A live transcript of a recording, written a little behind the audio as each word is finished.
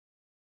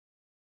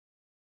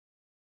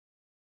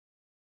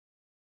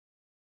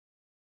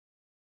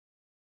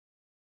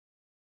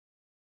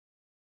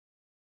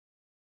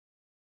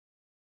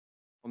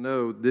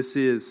No, this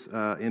is,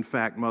 in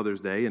fact, Mother's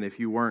Day, and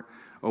if you weren't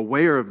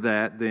aware of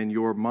that, then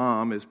your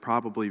mom is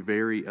probably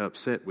very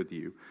upset with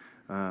you.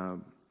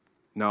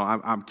 No,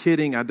 I'm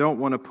kidding. I don't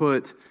want to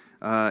put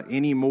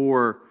any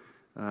more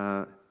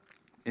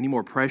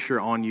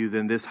pressure on you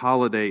than this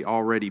holiday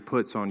already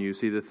puts on you.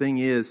 See, the thing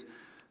is,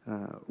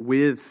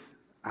 with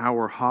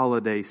our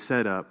holiday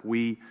setup,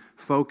 we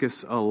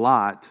focus a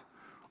lot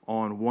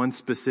on one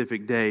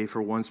specific day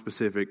for one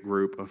specific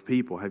group of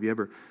people. Have you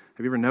ever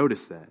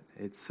noticed that?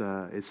 It's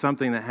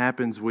something that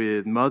happens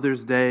with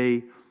Mother's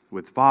Day,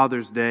 with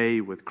Father's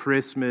Day, with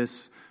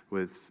Christmas,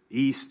 with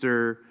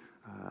Easter.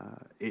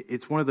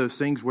 It's one of those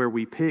things where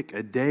we pick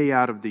a day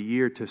out of the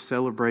year to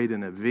celebrate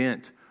an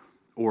event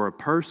or a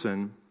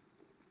person,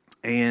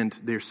 and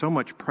there's so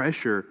much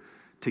pressure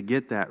to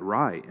get that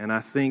right. And I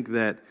think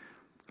that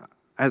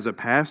as a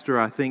pastor,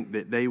 I think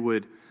that they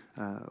would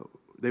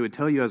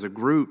tell you as a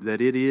group that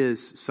it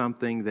is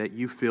something that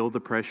you feel the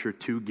pressure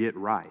to get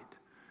right,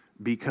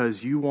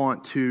 because you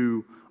want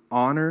to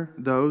honor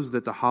those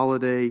that the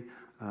holiday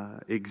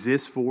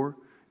exists for.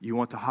 You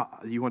want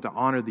to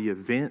honor the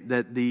event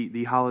that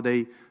the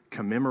holiday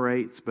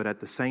commemorates, but at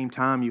the same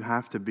time, you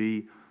have to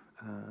be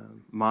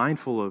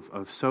mindful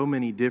of so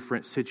many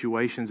different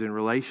situations in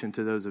relation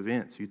to those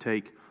events. You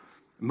take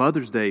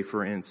Mother's Day,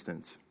 for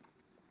instance.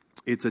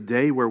 It's a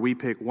day where we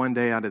pick one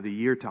day out of the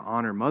year to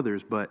honor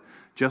mothers, but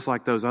just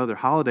like those other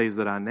holidays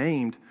that I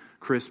named,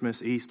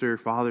 Christmas, Easter,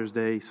 Father's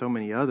Day, so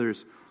many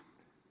others,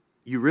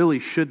 you really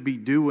should be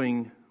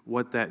doing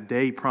what that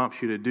day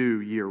prompts you to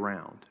do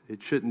year-round.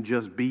 It shouldn't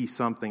just be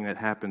something that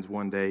happens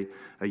one day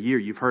a year.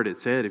 You've heard it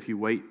said, if you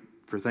wait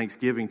for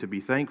Thanksgiving to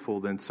be thankful,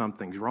 then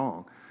something's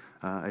wrong.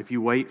 If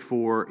you wait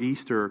for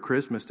Easter or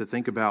Christmas to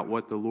think about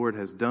what the Lord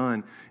has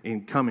done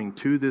in coming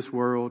to this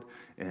world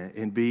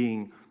and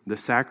being the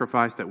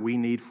sacrifice that we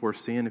need for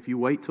sin, if you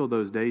wait till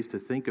those days to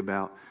think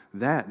about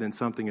that, then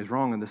something is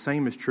wrong. And the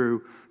same is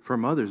true for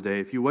Mother's Day.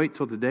 If you wait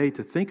till today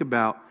to think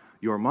about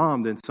your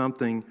mom, then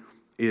something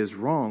is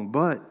wrong.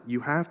 But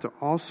you have to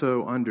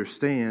also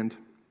understand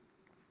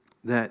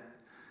that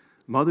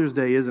Mother's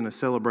Day isn't a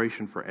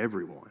celebration for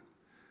everyone.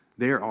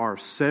 There are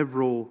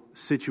several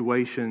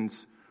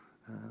situations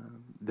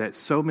that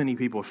so many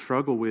people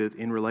struggle with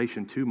in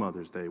relation to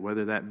Mother's Day,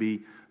 whether that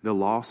be the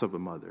loss of a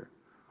mother,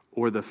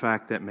 or the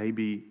fact that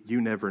maybe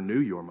you never knew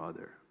your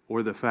mother,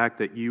 or the fact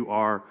that you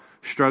are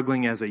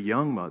struggling as a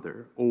young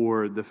mother,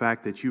 or the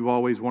fact that you've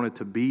always wanted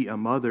to be a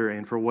mother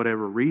and for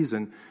whatever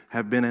reason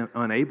have been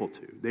unable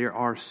to. There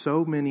are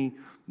so many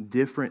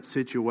different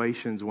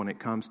situations when it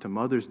comes to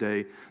Mother's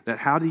Day that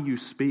how do you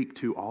speak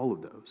to all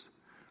of those?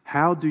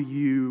 How do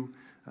you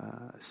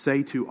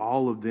say to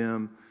all of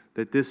them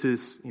that this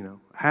is,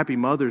 Happy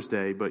Mother's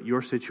Day, but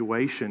your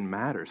situation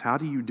matters? How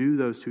do you do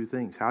those two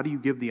things? How do you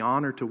give the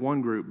honor to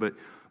one group,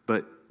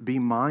 but be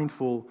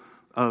mindful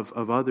of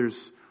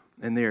others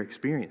and their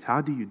experience?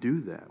 How do you do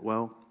that?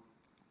 Well,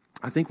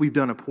 I think we've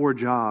done a poor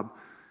job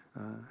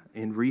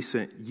in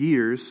recent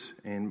years,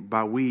 and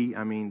by we,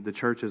 I mean the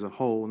church as a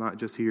whole, not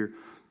just here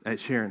at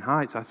Sharon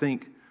Heights. I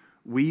think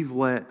we've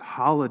let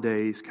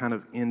holidays kind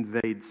of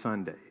invade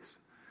Sundays.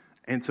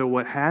 And so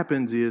what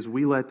happens is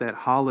we let that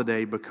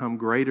holiday become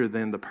greater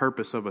than the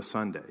purpose of a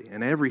Sunday.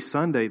 And every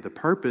Sunday, the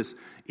purpose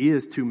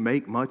is to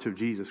make much of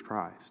Jesus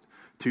Christ,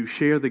 to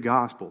share the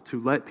gospel, to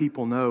let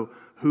people know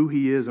who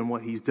He is and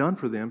what He's done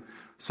for them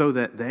so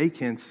that they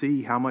can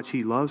see how much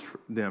He loves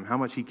them, how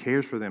much He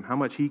cares for them, how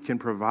much He can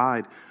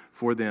provide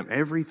for them,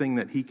 everything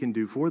that He can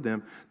do for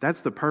them.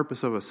 That's the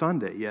purpose of a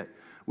Sunday. Yet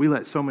we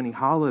let so many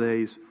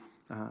holidays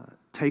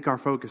take our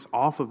focus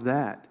off of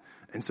that.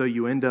 And so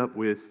you end up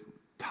with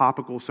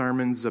topical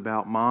sermons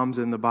about moms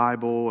in the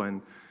Bible,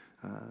 and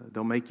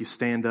they'll make you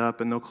stand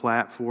up and they'll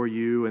clap for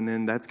you, and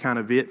then that's kind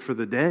of it for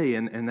the day,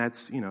 and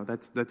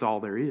that's all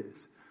there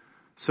is.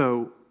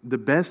 So the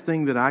best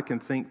thing that I can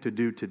think to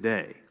do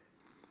today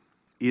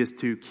is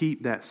to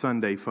keep that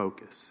Sunday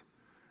focus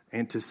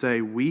and to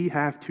say we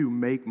have to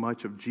make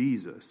much of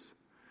Jesus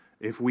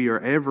if we are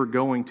ever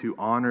going to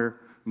honor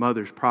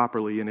mothers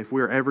properly, and if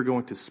we're ever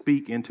going to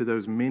speak into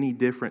those many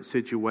different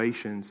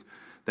situations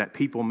that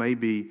people may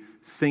be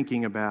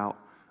thinking about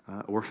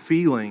or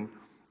feeling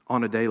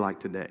on a day like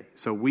today.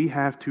 So we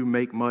have to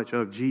make much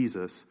of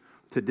Jesus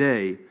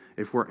today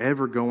if we're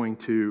ever going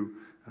to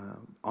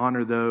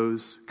honor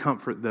those,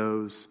 comfort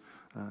those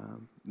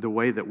the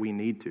way that we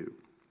need to.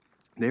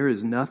 There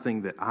is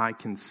nothing that I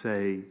can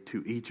say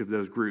to each of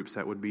those groups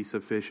that would be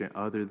sufficient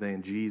other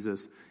than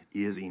Jesus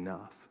is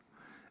enough.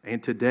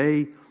 And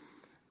today,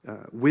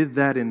 with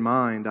that in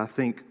mind, I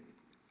think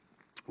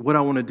what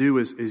I want to do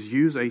is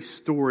use a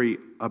story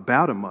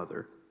about a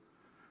mother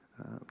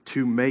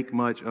to make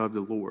much of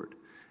the Lord.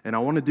 And I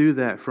want to do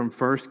that from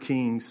 1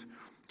 Kings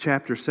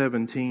chapter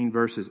 17,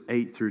 verses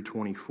 8 through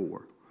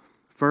 24.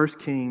 1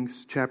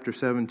 Kings chapter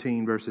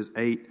 17, verses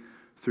 8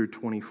 through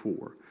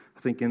 24. I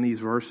think in these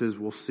verses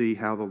we'll see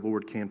how the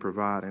Lord can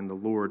provide and the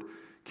Lord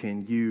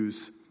can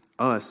use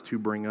us to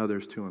bring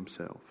others to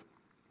Himself.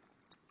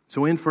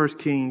 So in 1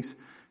 Kings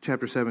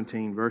chapter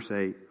 17, verse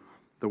 8,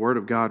 the Word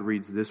of God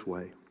reads this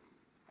way.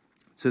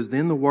 It It says,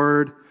 Then the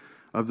word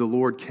of the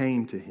Lord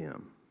came to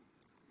him.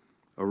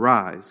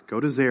 Arise, go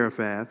to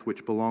Zarephath,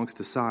 which belongs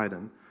to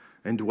Sidon,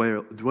 and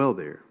dwell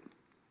there.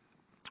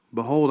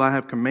 Behold, I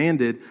have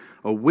commanded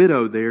a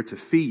widow there to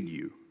feed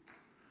you.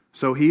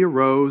 So he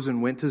arose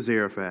and went to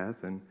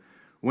Zarephath, and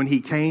when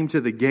he came to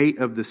the gate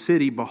of the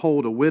city,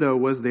 behold, a widow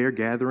was there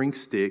gathering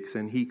sticks,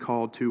 and he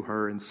called to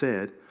her and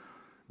said,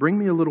 Bring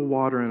me a little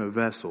water in a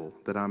vessel,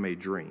 that I may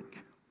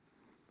drink.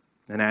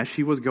 And as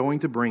she was going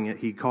to bring it,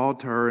 he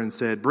called to her and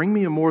said, Bring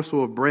me a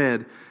morsel of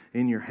bread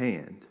in your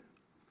hand.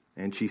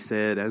 And she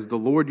said, As the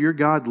Lord your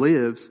God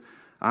lives,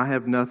 I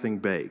have nothing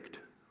baked,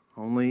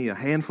 only a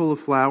handful of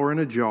flour in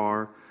a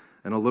jar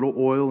and a little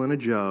oil in a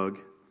jug.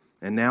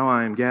 And now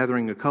I am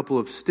gathering a couple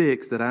of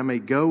sticks that I may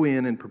go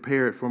in and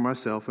prepare it for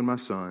myself and my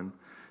son,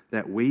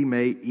 that we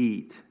may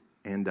eat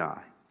and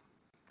die.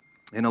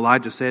 And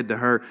Elijah said to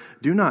her,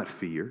 Do not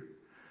fear.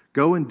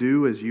 Go and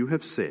do as you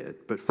have said.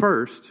 But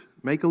first,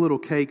 make a little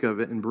cake of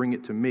it and bring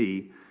it to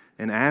me,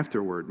 and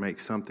afterward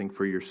make something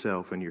for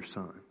yourself and your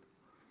son.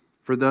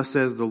 For thus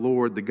says the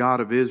Lord, the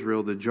God of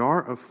Israel, the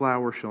jar of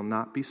flour shall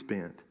not be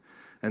spent,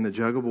 and the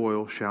jug of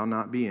oil shall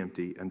not be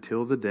empty,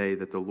 until the day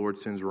that the Lord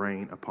sends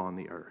rain upon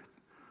the earth.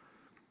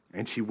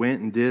 And she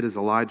went and did as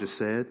Elijah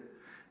said,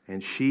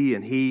 and she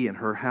and he and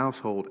her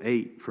household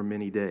ate for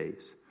many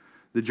days.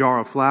 The jar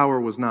of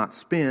flour was not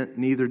spent,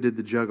 neither did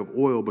the jug of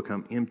oil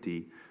become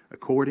empty,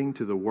 according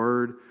to the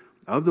word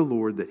of the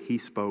Lord that he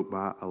spoke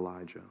by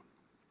Elijah.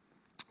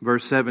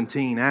 Verse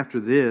 17, After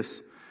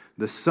this,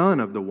 the son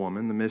of the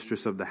woman, the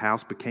mistress of the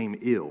house, became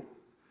ill,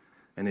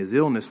 and his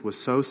illness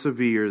was so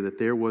severe that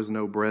there was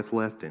no breath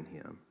left in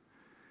him.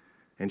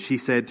 And she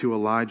said to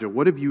Elijah,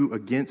 What have you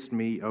against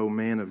me, O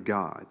man of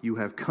God? You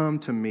have come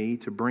to me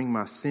to bring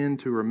my sin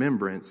to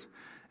remembrance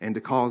and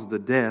to cause the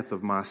death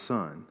of my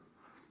son.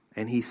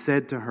 And he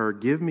said to her,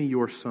 Give me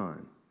your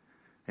son.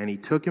 And he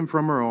took him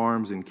from her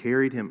arms and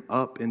carried him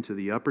up into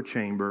the upper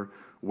chamber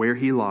where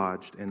he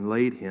lodged and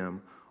laid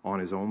him on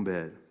his own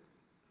bed.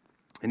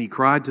 And he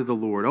cried to the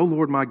Lord, O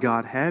Lord my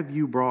God, have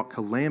you brought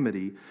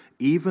calamity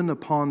even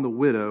upon the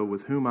widow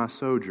with whom I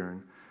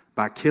sojourn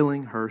by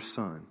killing her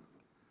son?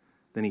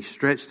 Then he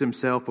stretched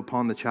himself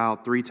upon the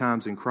child 3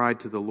 times and cried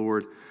to the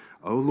Lord,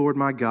 O Lord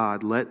my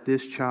God, let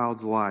this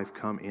child's life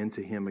come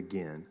into him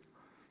again.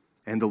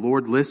 And the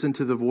Lord listened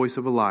to the voice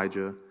of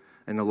Elijah,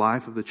 and the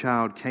life of the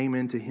child came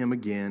into him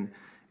again,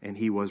 and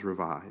he was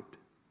revived.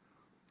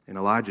 And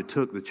Elijah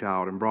took the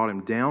child and brought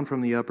him down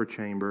from the upper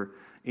chamber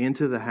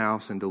into the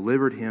house and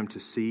delivered him to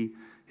see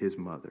his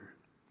mother.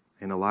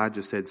 And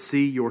Elijah said,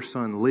 See, your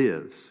son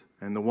lives.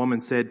 And the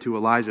woman said to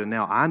Elijah,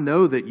 Now I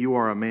know that you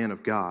are a man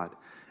of God,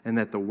 and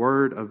that the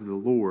word of the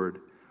Lord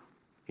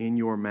in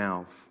your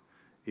mouth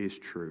is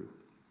true.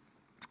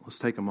 Let's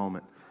take a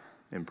moment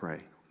and pray.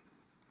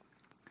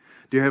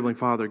 Dear Heavenly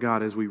Father,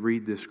 God, as we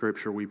read this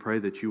scripture, we pray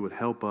that you would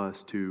help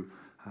us to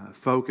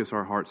focus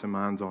our hearts and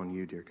minds on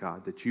you, dear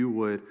God, that you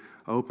would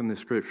open the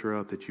scripture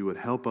up, that you would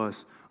help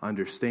us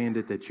understand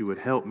it, that you would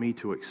help me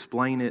to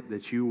explain it,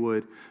 that you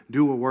would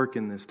do a work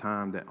in this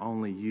time that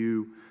only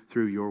you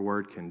through your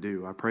word can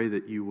do. I pray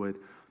that you would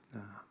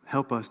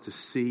help us to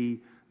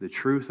see the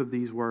truth of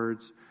these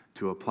words,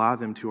 to apply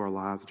them to our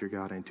lives, dear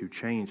God, and to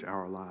change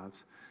our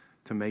lives,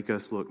 to make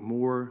us look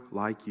more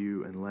like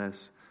you and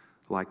less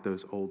like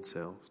those old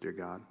selves, dear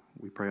God.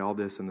 We pray all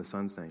this in the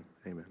Son's name.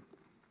 Amen.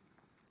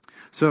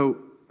 So,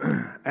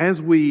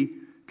 as we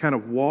kind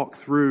of walk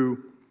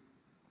through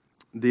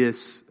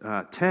this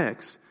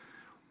text,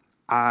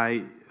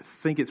 I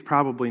think it's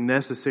probably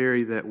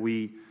necessary that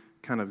we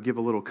kind of give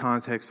a little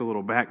context, a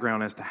little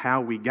background as to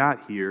how we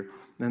got here,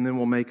 and then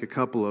we'll make a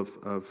couple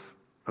of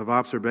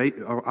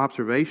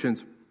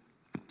observations.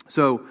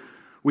 So,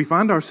 we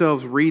find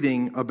ourselves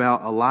reading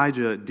about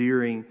Elijah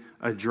during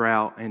a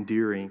drought and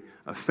during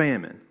a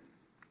famine.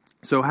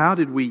 So how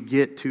did we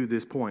get to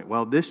this point?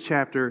 Well, this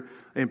chapter,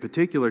 in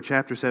particular,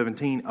 chapter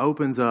 17,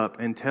 opens up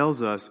and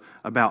tells us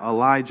about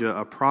Elijah,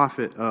 a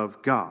prophet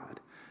of God.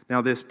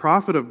 Now, this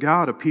prophet of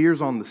God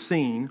appears on the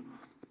scene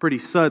pretty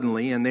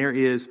suddenly, and there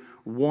is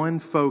one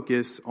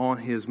focus on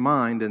his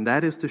mind, and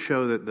that is to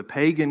show that the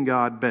pagan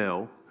god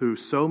Baal, who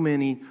so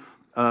many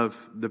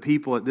of the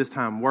people at this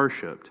time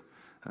worshipped,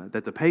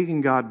 that the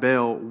pagan god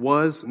Baal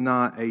was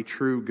not a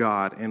true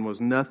God and was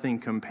nothing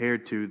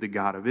compared to the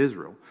God of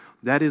Israel.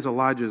 That is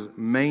Elijah's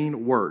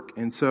main work.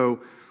 And so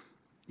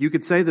you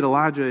could say that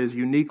Elijah is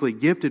uniquely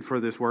gifted for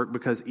this work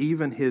because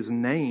even his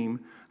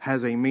name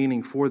has a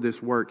meaning for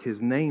this work.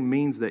 His name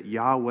means that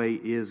Yahweh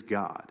is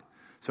God.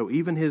 So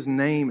even his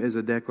name is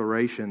a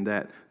declaration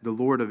that the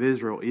Lord of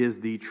Israel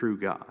is the true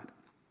God.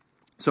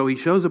 So he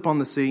shows up on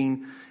the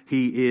scene.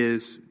 He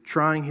is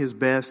trying his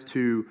best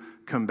to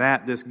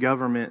combat this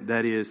government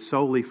that is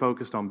solely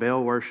focused on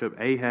Baal worship.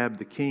 Ahab,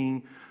 the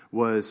king,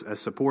 was a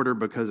supporter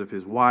because of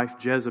his wife,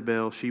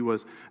 Jezebel. She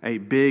was a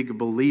big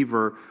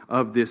believer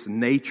of this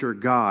nature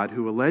god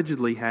who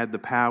allegedly had the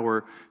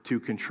power to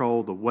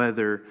control the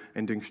weather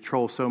and to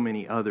control so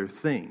many other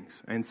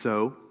things. And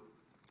so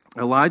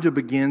Elijah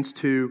begins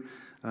to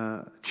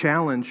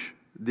challenge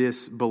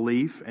this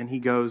belief, and he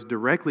goes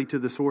directly to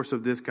the source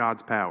of this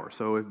God's power.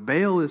 So if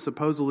Baal is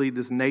supposedly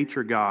this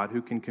nature god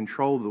who can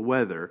control the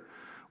weather,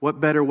 what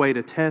better way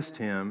to test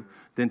him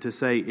than to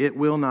say, it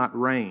will not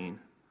rain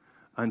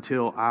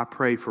until I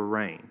pray for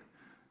rain.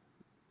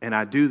 And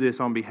I do this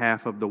on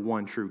behalf of the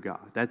one true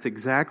God. That's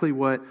exactly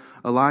what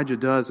Elijah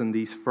does in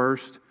these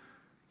first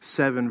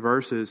 7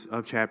 verses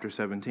of chapter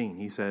 17.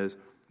 He says,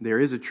 there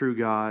is a true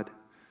God.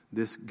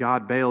 This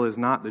God Baal is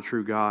not the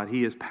true God.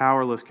 He is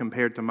powerless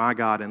compared to my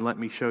God, and let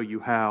me show you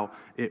how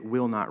it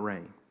will not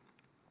rain.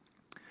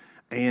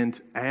 And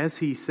as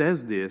he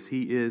says this,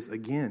 he's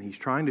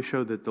trying to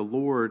show that the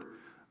Lord,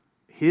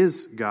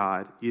 his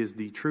God, is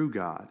the true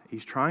God.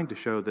 He's trying to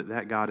show that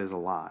that God is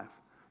alive,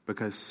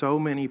 because so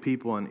many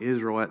people in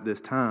Israel at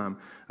this time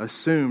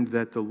assumed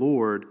that the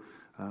Lord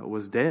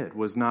was dead,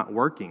 was not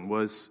working,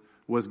 was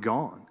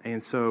gone.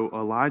 And so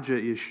Elijah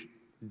is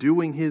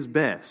doing his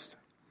best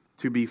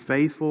to be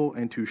faithful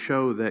and to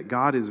show that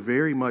God is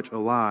very much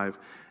alive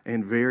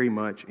and very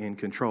much in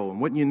control.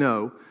 And wouldn't you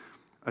know,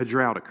 a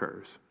drought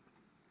occurs.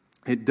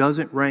 It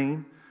doesn't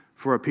rain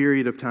for a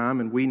period of time,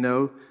 and we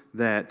know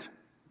that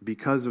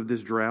because of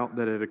this drought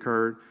that had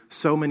occurred,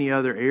 so many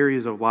other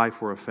areas of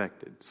life were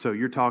affected. So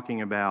you're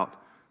talking about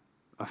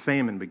a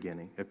famine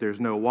beginning. If there's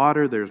no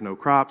water, there's no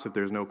crops. If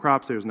there's no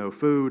crops, there's no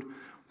food.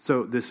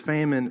 So this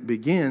famine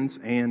begins,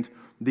 and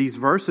these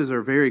verses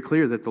are very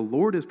clear that the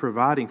Lord is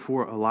providing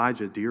for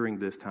Elijah during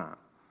this time.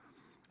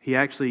 He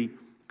actually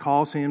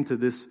calls him to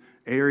this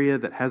area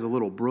that has a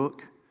little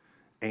brook,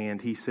 and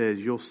he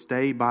says, you'll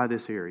stay by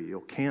this area,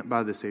 you'll camp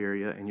by this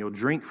area, and you'll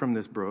drink from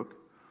this brook,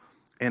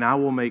 and I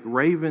will make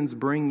ravens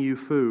bring you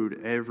food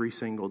every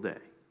single day.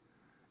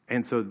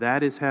 And so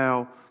that is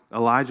how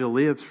Elijah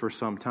lives for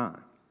some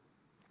time.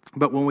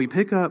 But when we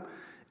pick up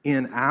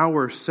in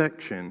our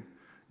section,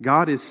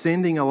 God is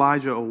sending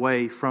Elijah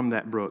away from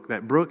that brook.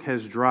 That brook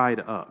has dried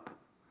up.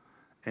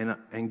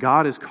 And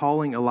God is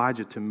calling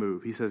Elijah to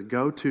move. He says,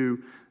 go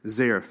to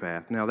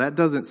Zarephath. Now, that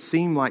doesn't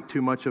seem like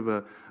too much of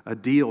a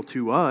deal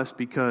to us,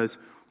 because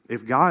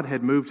if God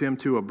had moved him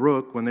to a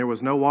brook when there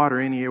was no water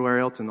anywhere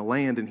else in the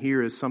land, and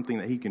here is something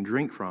that he can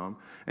drink from,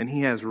 and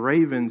he has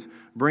ravens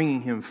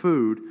bringing him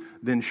food,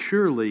 then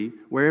surely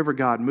wherever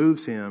God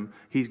moves him,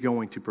 he's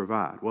going to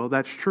provide. Well,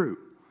 that's true.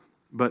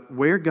 But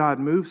where God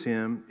moves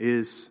him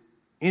is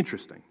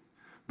interesting,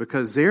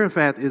 because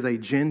Zarephath is a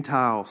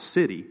Gentile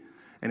city,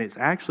 and it's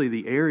actually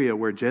the area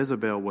where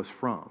Jezebel was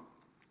from.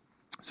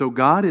 So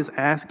God is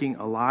asking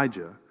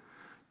Elijah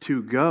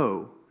to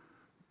go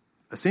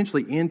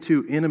essentially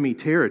into enemy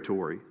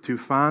territory to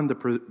find the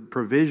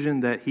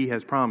provision that he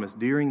has promised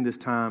during this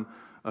time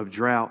of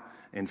drought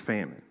and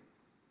famine.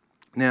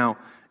 Now,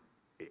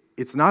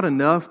 it's not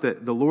enough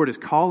that the Lord is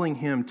calling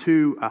him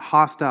to a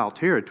hostile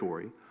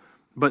territory,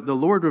 but the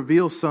Lord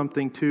reveals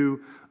something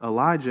to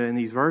Elijah in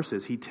these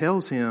verses. He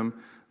tells him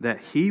that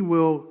he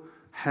will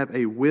have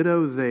a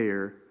widow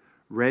there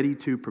ready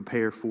to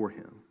prepare for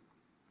him.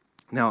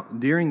 Now,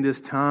 during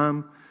this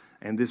time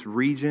and this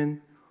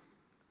region,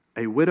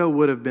 a widow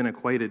would have been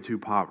equated to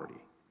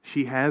poverty.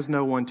 She has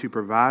no one to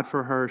provide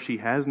for her. She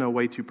has no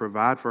way to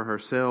provide for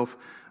herself.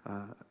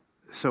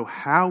 So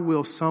how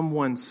will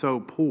someone so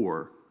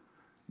poor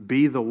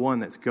be the one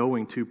that's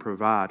going to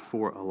provide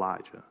for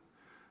Elijah?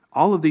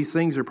 All of these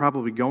things are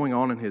probably going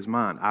on in his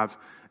mind.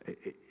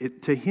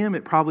 To him,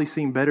 it probably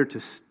seemed better to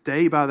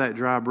stay by that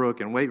dry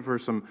brook and wait for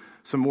some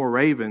more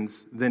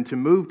ravens than to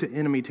move to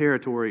enemy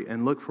territory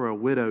and look for a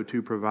widow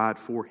to provide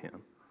for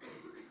him.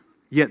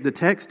 Yet the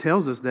text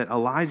tells us that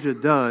Elijah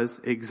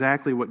does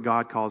exactly what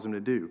God calls him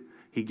to do.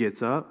 He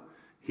gets up,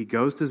 he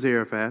goes to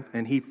Zarephath,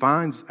 and he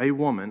finds a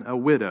woman, a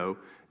widow,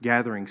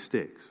 gathering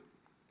sticks.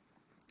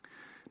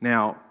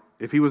 Now,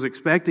 if he was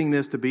expecting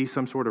this to be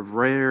some sort of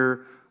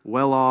rare,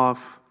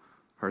 well-off,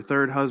 her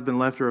third husband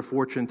left her a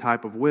fortune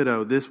type of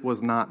widow, this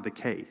was not the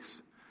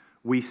case.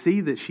 We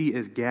see that she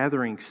is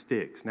gathering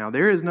sticks. Now,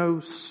 there's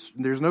no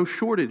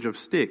shortage of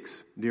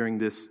sticks during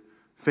this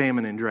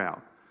famine and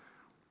drought.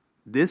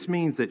 This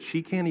means that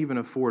she can't even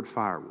afford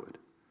firewood.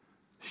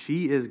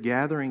 She is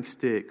gathering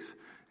sticks,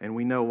 and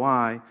we know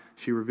why.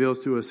 She reveals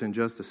to us in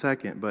just a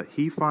second, but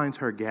he finds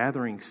her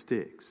gathering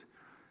sticks.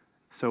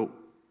 So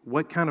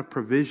what kind of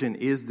provision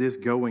is this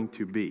going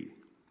to be?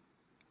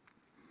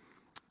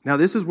 Now,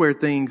 this is where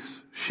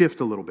things shift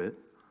a little bit.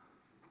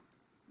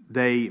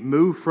 They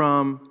move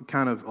from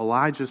kind of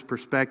Elijah's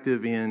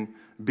perspective in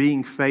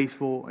being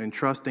faithful and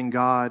trusting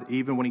God,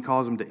 even when he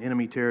calls him to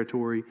enemy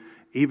territory,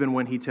 even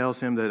when he tells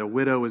him that a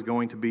widow is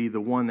going to be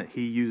the one that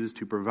he uses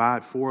to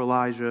provide for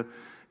Elijah.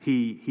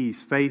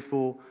 He's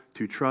faithful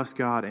to trust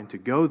God and to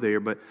go there.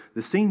 But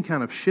the scene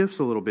kind of shifts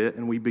a little bit,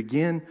 and we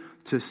begin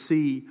to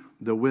see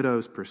the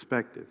widow's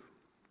perspective.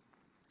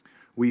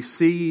 We've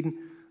seen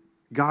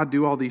God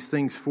do all these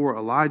things for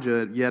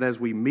Elijah, yet as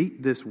we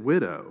meet this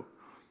widow,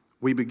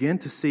 we begin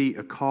to see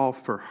a call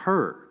for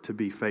her to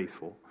be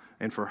faithful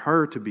and for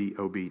her to be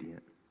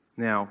obedient.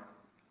 Now,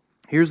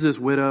 here's this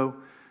widow,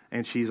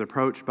 and she's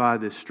approached by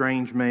this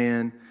strange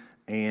man,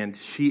 and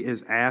she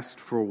is asked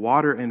for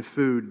water and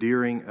food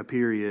during a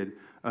period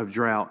of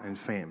drought and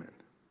famine.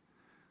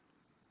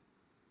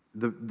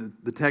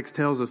 The text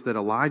tells us that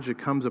Elijah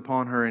comes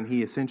upon her and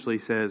he essentially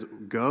says,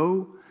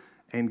 "Go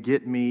and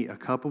get me a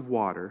cup of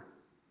water."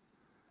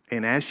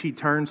 And as she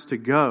turns to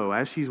go,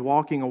 as she's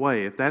walking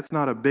away, if that's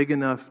not a big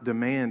enough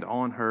demand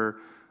on her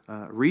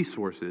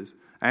resources,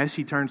 as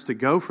she turns to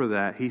go for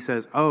that, he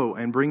says, "Oh,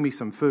 and bring me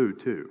some food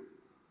too."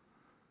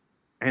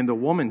 And the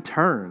woman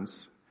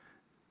turns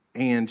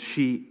and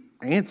she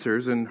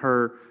answers, and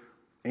her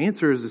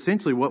answer is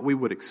essentially what we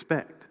would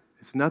expect.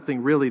 It's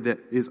nothing really that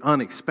is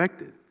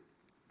unexpected.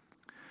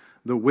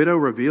 The widow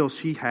reveals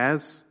she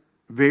has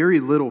very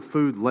little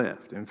food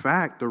left. In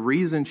fact, the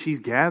reason she's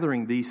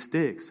gathering these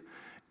sticks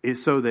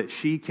is so that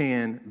she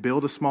can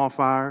build a small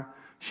fire,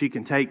 she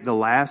can take the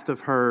last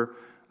of her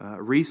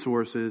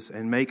resources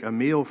and make a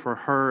meal for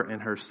her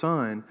and her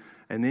son,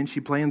 and then she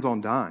plans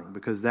on dying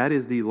because that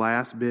is the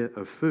last bit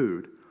of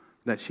food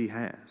that she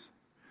has.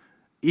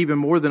 Even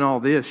more than all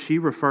this, she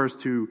refers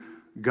to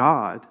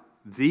God,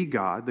 the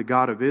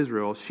God of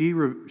Israel. She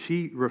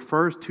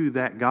refers to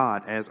that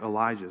God as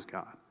Elijah's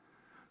God.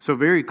 So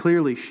very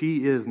clearly,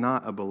 she is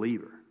not a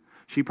believer.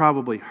 She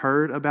probably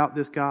heard about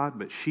this God,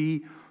 but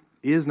she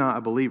is not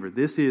a believer.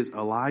 This is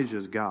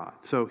Elijah's God.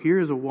 So here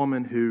is a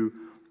woman who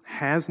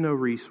has no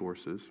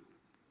resources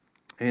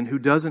and who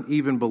doesn't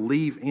even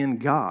believe in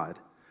God,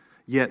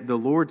 yet the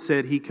Lord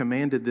said he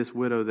commanded this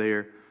widow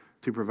there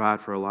to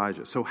provide for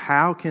Elijah. So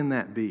how can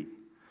that be?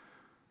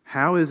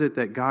 How is it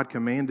that God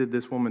commanded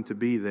this woman to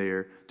be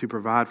there to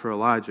provide for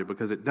Elijah?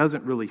 Because it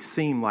doesn't really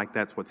seem like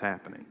that's what's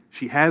happening.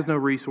 She has no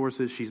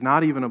resources. She's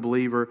not even a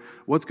believer.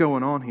 What's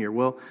going on here?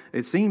 Well,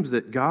 it seems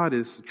that God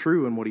is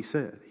true in what he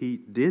said. He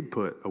did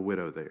put a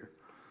widow there.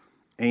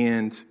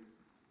 And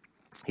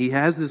he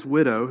has this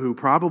widow who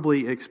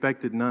probably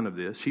expected none of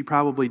this. She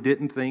probably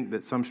didn't think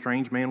that some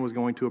strange man was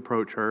going to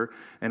approach her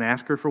and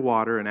ask her for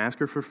water and ask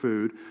her for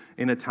food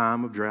in a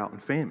time of drought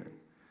and famine.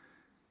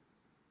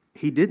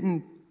 He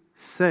didn't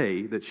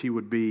say that she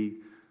would be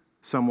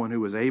someone who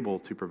was able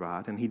to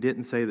provide, and he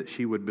didn't say that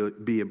she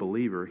would be a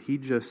believer. He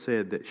just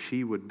said that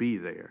she would be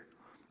there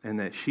and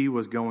that she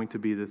was going to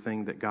be the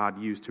thing that God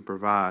used to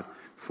provide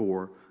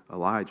for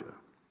Elijah.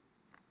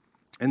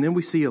 And then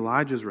we see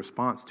Elijah's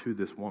response to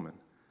this woman.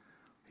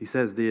 He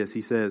says this,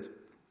 he says,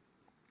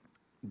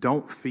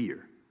 "Don't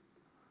fear.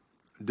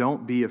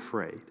 Don't be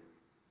afraid."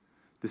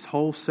 This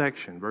whole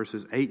section,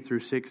 verses 8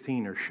 through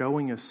 16, are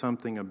showing us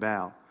something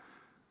about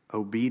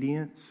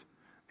obedience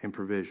and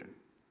provision.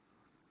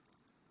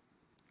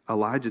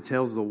 Elijah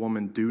tells the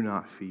woman, "Do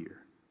not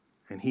fear."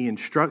 And he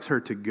instructs her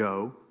to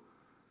go,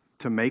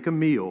 to make a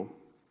meal,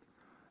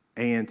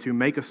 and to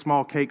make a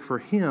small cake for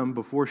him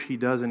before she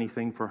does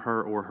anything for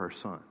her or her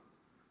son.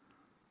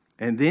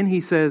 And then he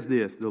says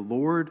this, "The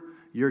Lord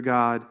your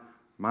God,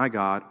 my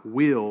God,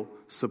 will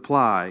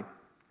supply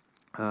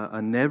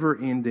a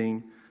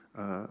never-ending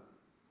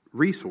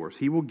resource.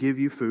 He will give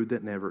you food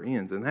that never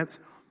ends." And that's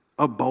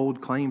a bold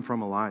claim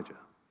from Elijah.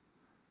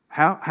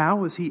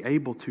 How is he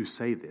able to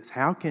say this?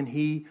 How can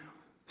he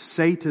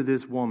say to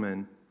this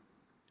woman,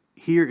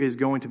 "Here is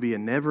going to be a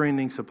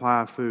never-ending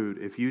supply of food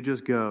if you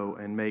just go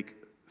and make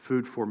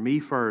food for me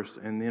first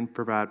and then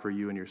provide for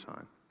you and your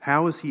son"?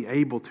 How is he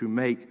able to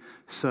make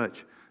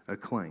such a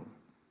claim?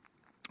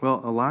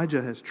 Well,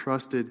 Elijah has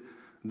trusted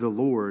the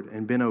Lord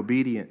and been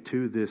obedient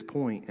to this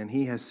point, and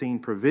he has seen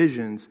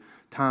provisions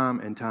time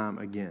and time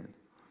again.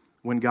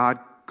 When God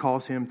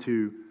calls him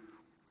to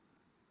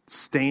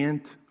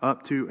stand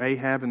up to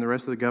Ahab and the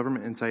rest of the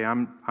government and say,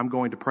 I'm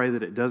going to pray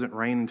that it doesn't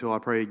rain until I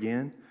pray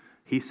again,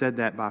 he said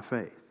that by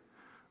faith.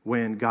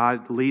 When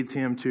God leads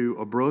him to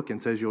a brook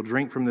and says, "You'll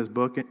drink from this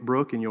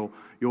brook and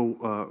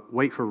you'll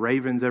wait for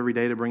ravens every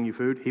day to bring you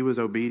food," he was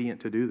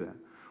obedient to do that.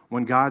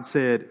 When God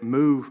said,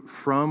 "Move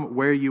from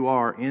where you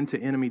are into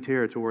enemy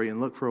territory and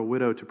look for a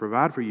widow to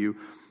provide for you,"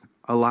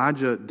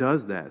 Elijah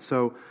does that.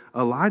 So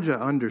Elijah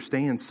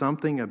understands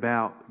something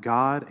about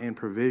God and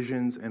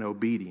provisions and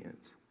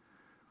obedience.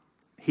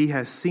 He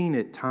has seen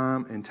it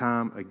time and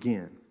time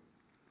again.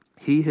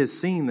 He has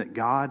seen that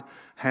God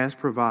has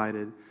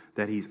provided,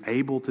 that he's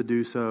able to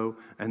do so,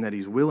 and that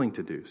he's willing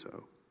to do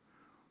so.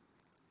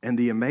 And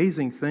the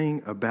amazing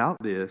thing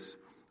about this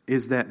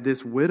is that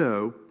this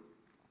widow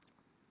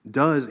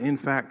does, in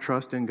fact,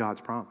 trust in God's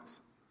promise.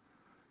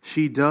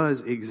 She does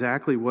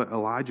exactly what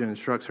Elijah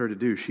instructs her to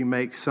do. She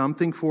makes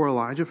something for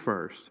Elijah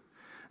first,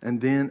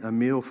 and then a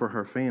meal for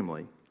her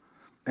family.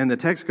 And the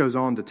text goes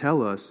on to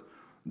tell us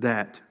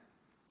that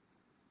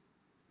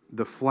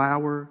the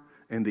flour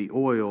and the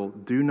oil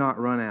do not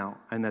run out,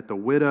 and that the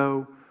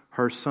widow,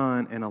 her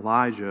son, and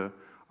Elijah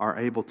are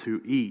able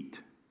to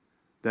eat,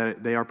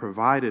 that they are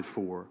provided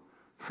for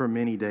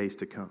many days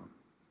to come.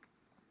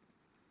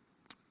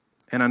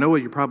 And I know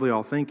what you're probably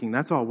all thinking,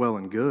 that's all well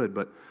and good,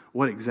 but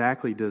what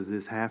exactly does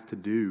this have to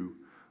do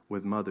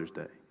with Mother's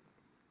Day?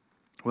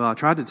 Well, I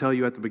tried to tell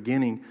you at the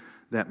beginning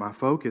that my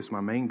focus,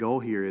 my main goal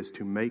here is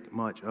to make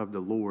much of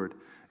the Lord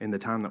in the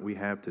time that we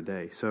have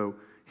today. So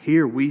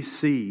here we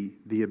see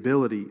the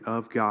ability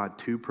of God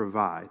to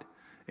provide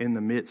in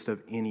the midst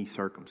of any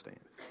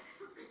circumstance.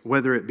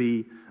 Whether it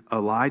be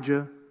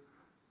Elijah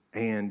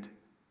and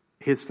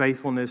his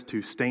faithfulness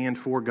to stand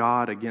for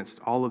God against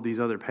all of these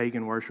other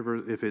pagan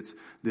worshipers, if it's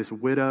this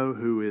widow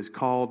who is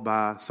called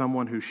by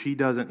someone who she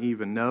doesn't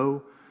even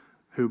know,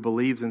 who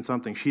believes in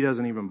something she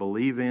doesn't even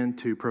believe in,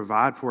 to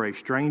provide for a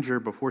stranger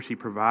before she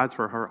provides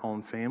for her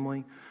own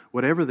family,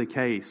 whatever the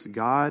case,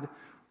 God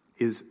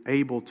is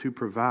able to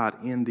provide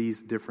in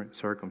these different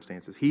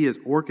circumstances. He is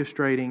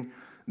orchestrating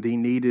the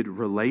needed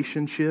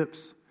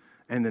relationships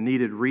and the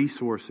needed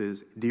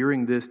resources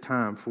during this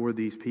time for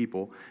these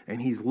people.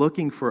 And He's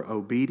looking for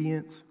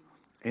obedience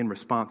and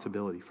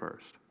responsibility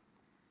first.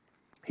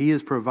 He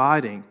is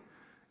providing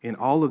in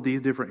all of these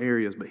different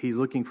areas, but He's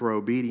looking for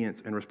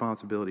obedience and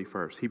responsibility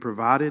first. He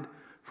provided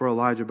for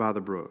Elijah by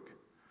the brook.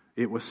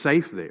 It was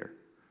safe there.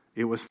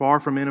 It was far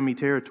from enemy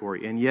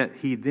territory. And yet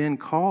He then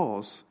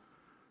calls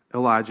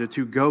Elijah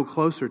to go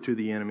closer to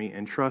the enemy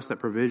and trust that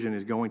provision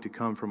is going to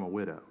come from a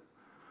widow.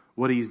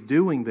 What He's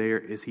doing there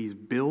is He's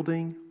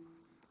building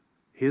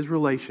His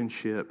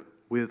relationship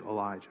with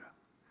Elijah.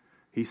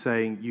 He's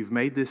saying, you've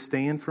made this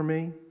stand for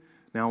me.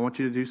 Now I want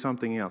you to do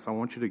something else. I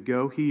want you to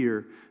go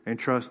here and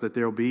trust that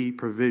there'll be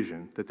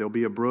provision, that there'll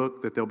be a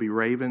brook, that there'll be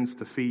ravens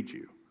to feed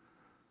you.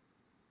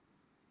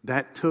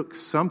 That took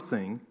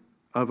something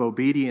of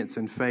obedience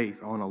and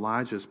faith on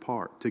Elijah's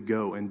part to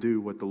go and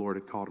do what the Lord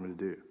had called him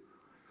to do.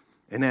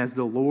 And as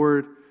the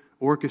Lord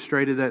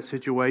orchestrated that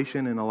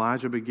situation and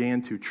Elijah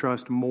began to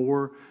trust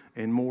more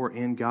and more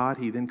in God,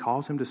 He then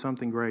calls him to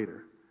something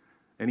greater.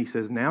 And He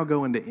says, now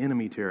go into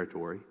enemy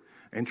territory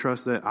and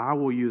trust that I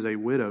will use a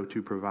widow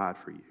to provide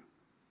for you.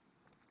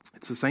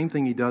 It's the same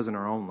thing He does in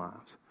our own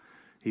lives.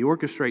 He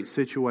orchestrates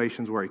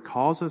situations where He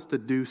calls us to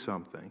do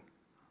something,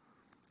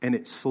 and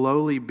it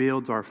slowly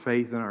builds our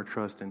faith and our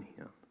trust in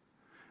Him.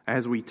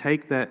 As we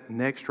take that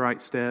next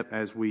right step,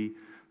 as we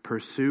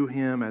pursue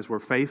Him, as we're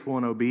faithful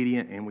and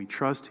obedient and we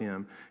trust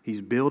Him,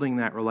 He's building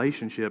that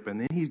relationship, and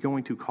then He's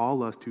going to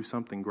call us to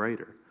something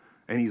greater.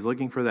 And He's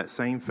looking for that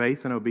same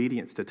faith and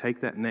obedience to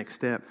take that next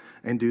step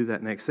and do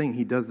that next thing.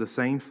 He does the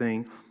same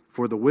thing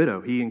for the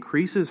widow. He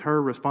increases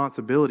her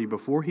responsibility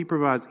before He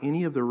provides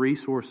any of the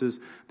resources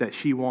that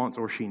she wants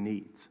or she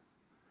needs.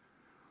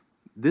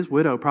 This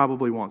widow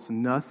probably wants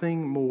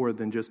nothing more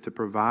than just to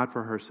provide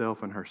for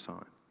herself and her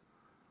son.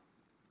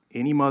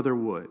 Any mother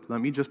would.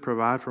 Let me just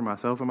provide for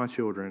myself and my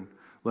children.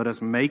 Let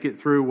us make it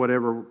through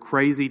whatever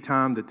crazy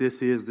time that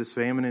this is, this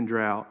famine and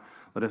drought.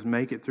 Let us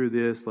make it through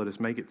this. Let us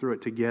make it through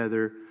it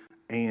together,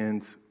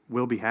 and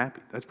we'll be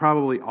happy. That's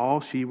probably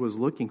all she was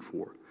looking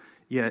for.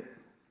 Yet,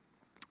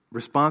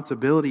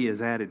 responsibility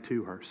is added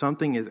to her.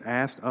 Something is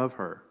asked of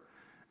her,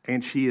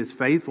 and she is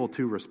faithful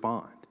to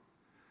respond.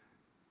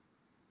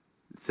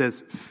 It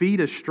says, feed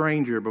a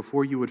stranger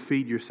before you would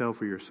feed yourself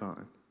or your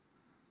son.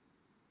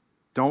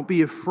 Don't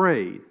be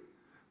afraid,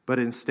 but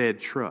instead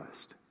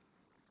trust.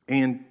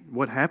 And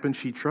what happens?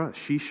 She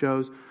trusts. She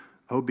shows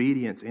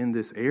obedience in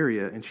this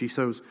area, and she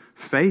shows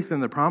faith in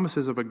the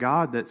promises of a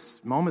God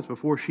that's moments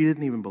before she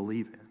didn't even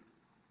believe in.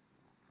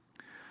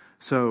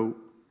 So,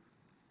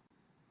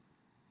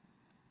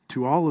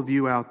 to all of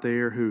you out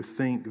there who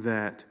think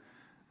that,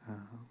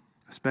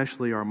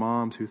 especially our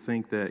moms who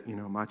think that,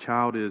 my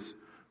child is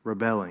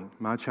rebelling,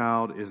 my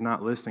child is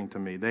not listening to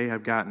me, they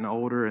have gotten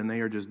older and they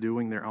are just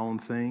doing their own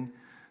thing,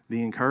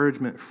 the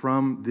encouragement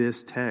from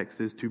this text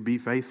is to be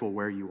faithful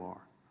where you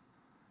are,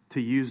 to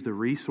use the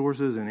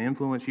resources and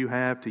influence you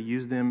have, to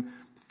use them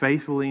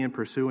faithfully in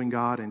pursuing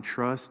God and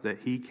trust that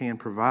He can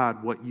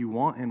provide what you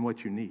want and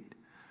what you need.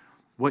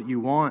 What you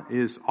want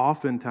is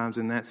oftentimes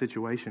in that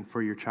situation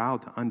for your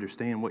child to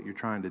understand what you're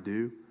trying to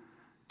do,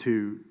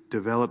 to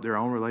develop their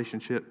own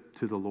relationship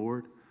to the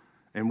Lord.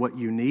 And what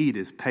you need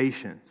is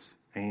patience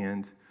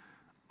and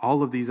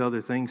all of these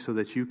other things so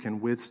that you can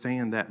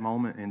withstand that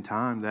moment in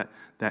time,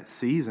 that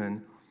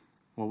season.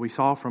 Well, we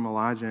saw from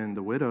Elijah and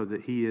the widow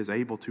that He is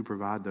able to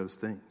provide those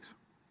things.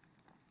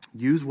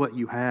 Use what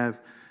you have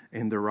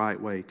in the right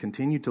way.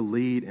 Continue to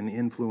lead and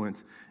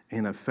influence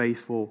in a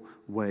faithful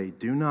way.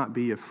 Do not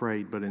be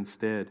afraid, but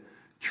instead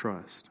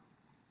trust.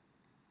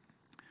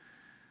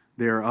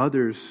 There are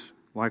others,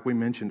 like we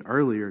mentioned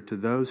earlier, to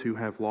those who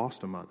have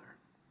lost a mother,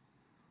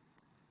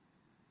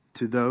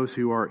 to those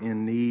who are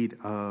in need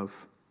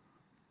of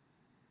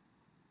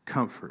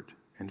comfort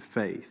and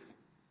faith,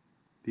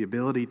 the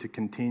ability to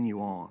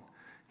continue on.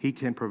 He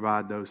can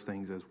provide those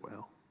things as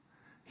well.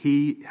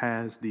 He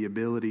has the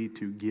ability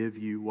to give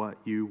you what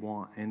you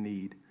want and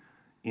need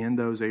in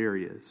those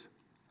areas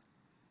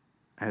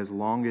as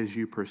long as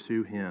you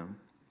pursue Him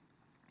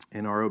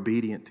and are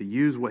obedient to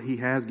use what He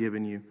has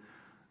given you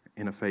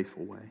in a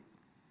faithful way.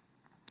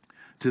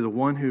 To the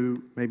one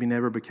who maybe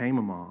never became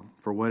a mom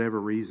for whatever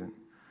reason,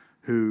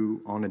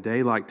 who on a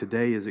day like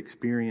today is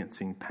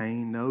experiencing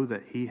pain, know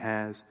that He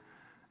has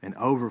an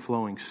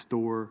overflowing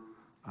store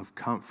of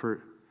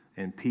comfort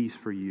and peace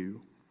for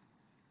you.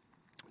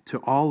 To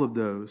all of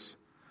those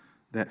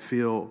that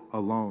feel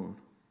alone,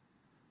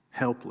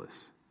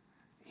 helpless,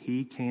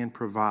 He can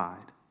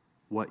provide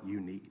what you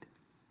need.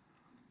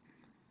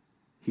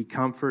 He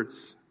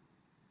comforts,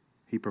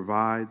 He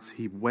provides,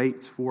 He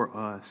waits for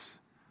us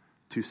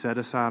to set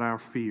aside our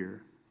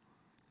fear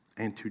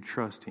and to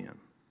trust Him,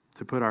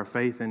 to put our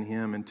faith in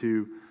Him and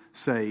to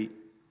say,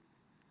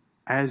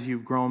 as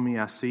you've grown me,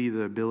 I see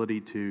the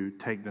ability to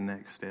take the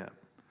next step.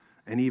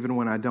 And even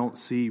when I don't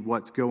see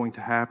what's going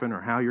to happen or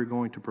how you're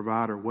going to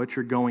provide or what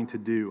you're going to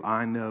do,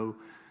 I know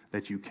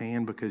that you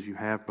can because you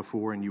have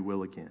before and you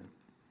will again.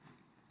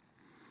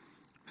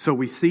 So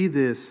we see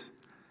this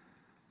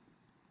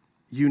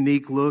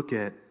unique look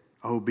at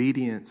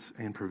obedience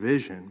and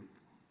provision,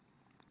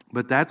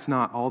 but that's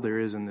not all there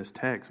is in this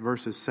text.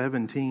 Verses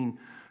 17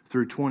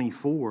 through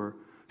 24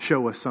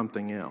 show us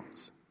something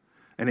else.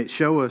 And it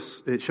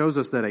shows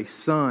us that a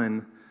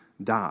son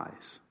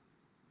dies.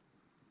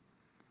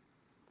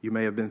 You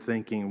may have been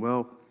thinking,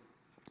 well,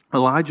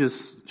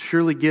 Elijah's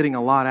surely getting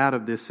a lot out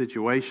of this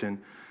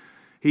situation.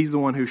 He's the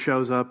one who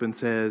shows up and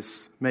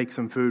says, make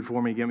some food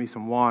for me, get me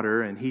some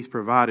water, and he's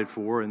provided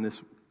for, and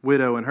this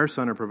widow and her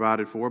son are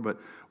provided for. But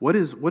what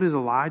is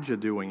Elijah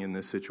doing in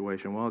this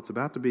situation? Well, it's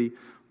about to be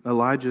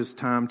Elijah's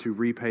time to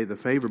repay the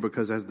favor,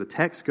 because as the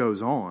text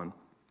goes on,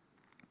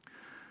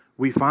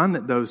 we find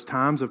that those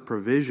times of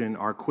provision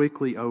are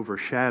quickly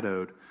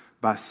overshadowed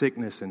by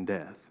sickness and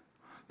death.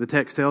 The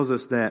text tells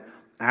us that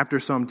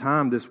after some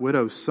time, this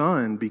widow's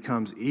son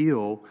becomes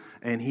ill,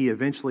 and he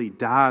eventually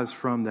dies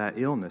from that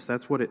illness.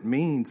 That's what it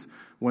means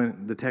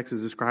when the text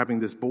is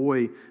describing this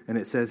boy, and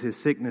it says his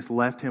sickness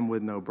left him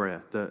with no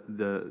breath.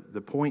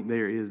 The point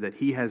there is that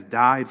he has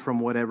died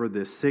from whatever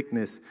this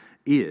sickness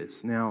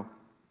is. Now,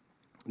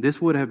 this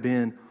would have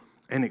been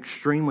an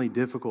extremely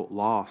difficult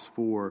loss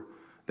for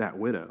that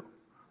widow.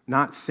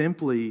 Not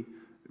simply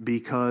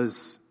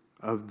because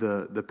of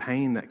the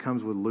pain that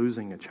comes with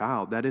losing a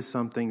child. That is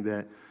something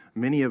that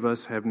many of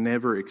us have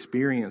never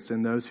experienced,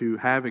 and those who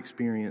have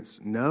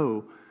experienced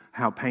know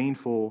how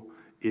painful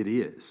it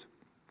is.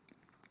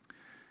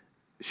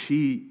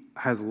 She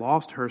has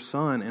lost her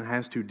son and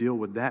has to deal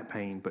with that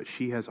pain, but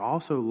she has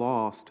also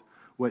lost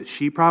what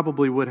she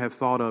probably would have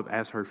thought of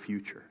as her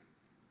future.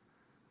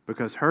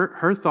 Because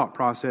her thought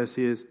process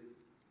is,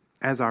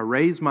 as I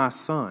raise my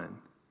son,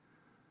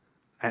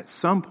 at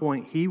some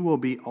point he will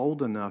be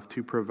old enough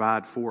to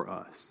provide for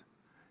us.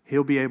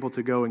 He'll be able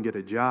to go and get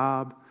a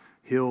job.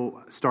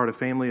 He'll start a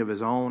family of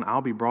his own.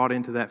 I'll be brought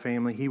into that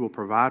family. He will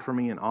provide for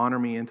me and honor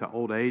me into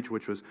old age,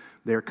 which was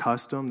their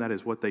custom. That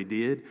is what they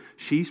did.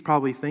 She's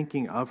probably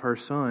thinking of her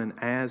son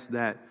as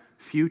that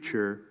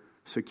future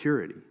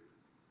security.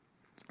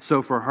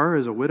 So for her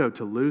as a widow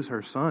to lose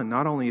her son,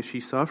 not only is she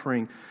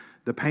suffering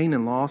the pain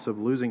and loss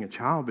of losing a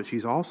child, but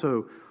she's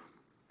also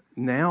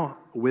now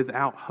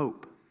without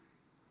hope.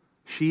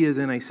 She is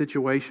in a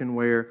situation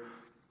where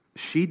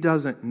she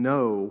doesn't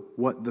know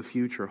what the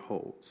future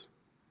holds.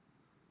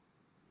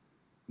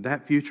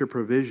 That future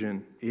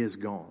provision is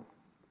gone.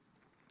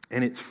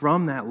 And it's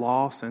from that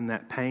loss and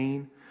that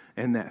pain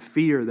and that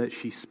fear that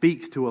she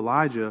speaks to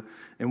Elijah.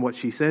 And what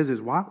she says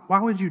is, why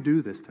would you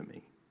do this to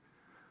me?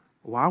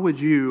 Why would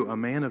you, a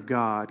man of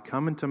God,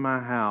 come into my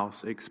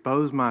house,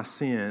 expose my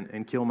sin,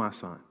 and kill my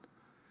son?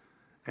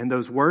 And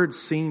those words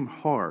seem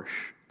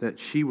harsh that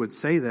she would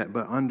say that,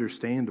 but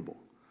understandable.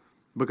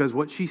 Because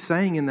what she's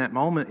saying in that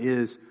moment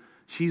is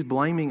she's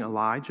blaming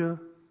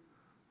Elijah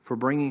for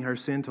bringing her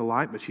sin to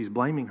light, but she's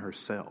blaming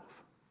herself.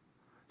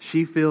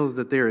 She feels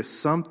that there is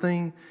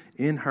something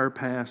in her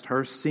past.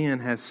 Her sin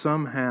has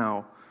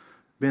somehow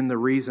been the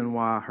reason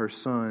why her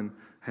son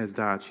has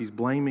died. She's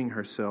blaming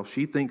herself.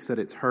 She thinks that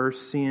it's her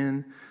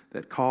sin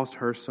that cost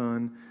her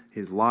son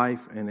his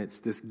life, and it's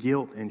this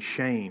guilt and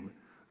shame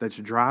that's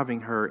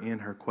driving her in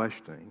her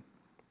questioning.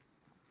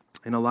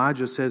 And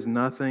Elijah says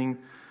nothing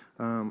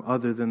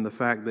other than the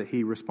fact that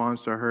he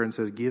responds to her and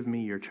says, "Give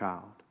me your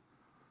child."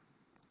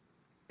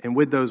 And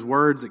with those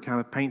words, it kind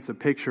of paints a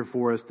picture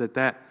for us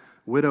that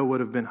widow would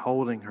have been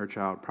holding her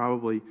child,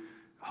 probably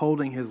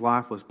holding his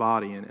lifeless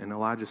body. And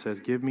Elijah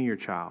says, "Give me your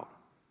child."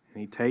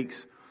 And he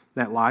takes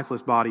that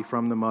lifeless body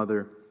from the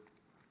mother,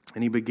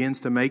 and he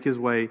begins to make his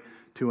way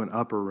to an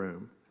upper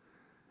room.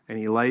 And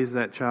he lays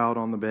that child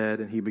on the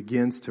bed, and he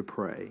begins to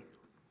pray.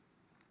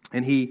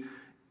 And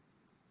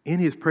in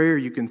his prayer,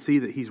 you can see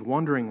that he's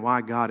wondering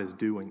why God is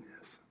doing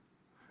this.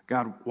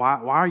 God, why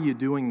are you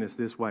doing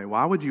this way?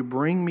 Why would you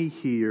bring me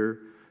here,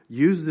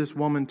 use this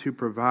woman to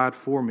provide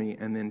for me,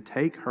 and then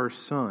take her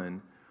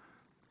son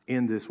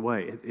in this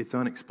way? It's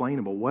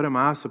unexplainable. What am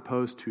I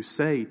supposed to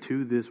say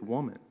to this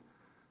woman?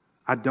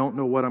 I don't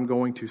know what I'm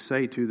going to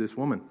say to this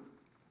woman.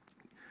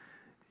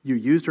 You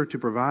used her to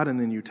provide, and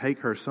then you take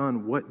her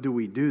son. What do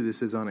we do?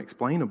 This is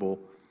unexplainable.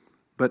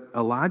 But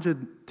Elijah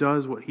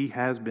does what he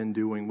has been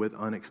doing with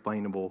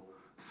unexplainable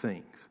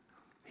things.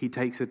 He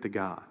takes it to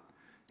God.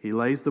 He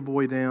lays the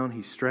boy down,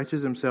 he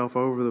stretches himself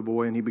over the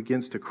boy, and he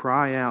begins to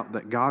cry out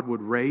that God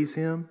would raise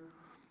him,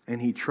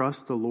 and he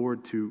trusts the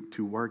Lord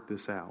to work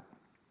this out.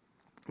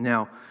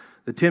 Now,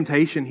 the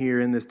temptation here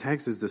in this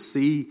text is to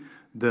see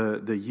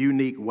the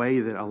unique way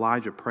that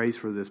Elijah prays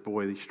for this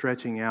boy. He's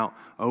stretching out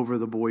over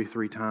the boy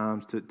 3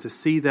 times, to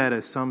see that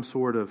as some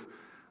sort of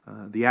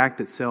The act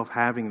itself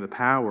having the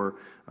power,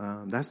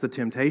 that's the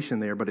temptation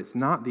there, but it's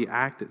not the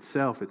act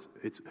itself,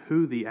 it's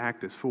who the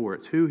act is for.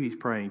 It's who he's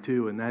praying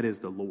to, and that is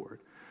the Lord.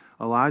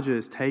 Elijah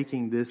is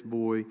taking this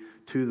boy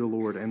to the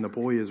Lord, and the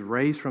boy is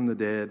raised from the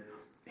dead.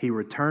 He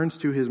returns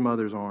to his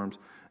mother's arms,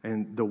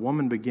 and the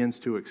woman begins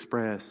to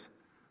express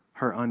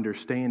her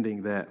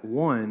understanding that,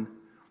 one,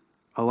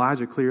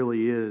 Elijah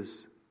clearly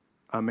is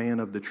a man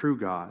of the true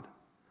God,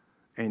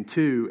 and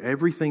two,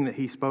 everything that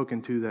he's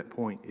spoken to that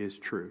point is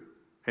true.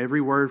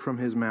 Every word from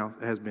his mouth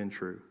has been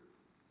true.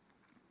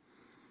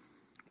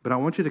 But I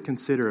want you to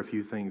consider a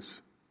few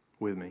things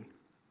with me.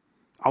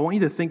 I want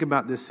you to think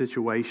about this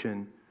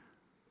situation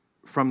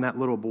from that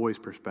little boy's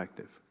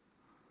perspective.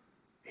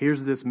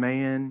 Here's this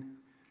man,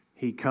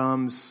 he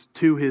comes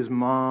to his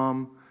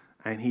mom,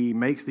 and he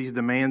makes these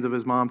demands of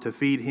his mom to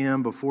feed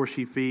him before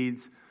she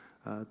feeds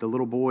the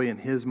little boy and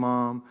his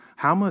mom.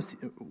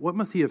 What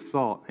must he have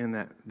thought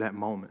in that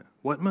moment?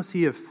 What must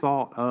he have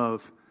thought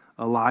of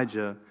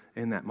Elijah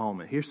in that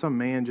moment? Here's some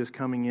man just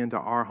coming into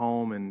our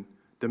home and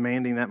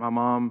demanding that my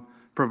mom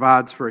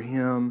provides for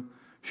him.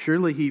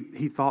 Surely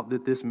he thought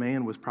that this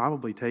man was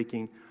probably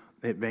taking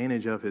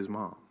advantage of his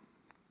mom.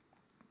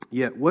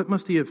 Yet, what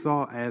must he have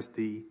thought as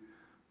the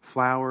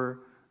flour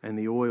and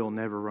the oil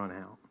never run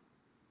out?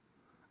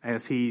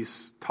 As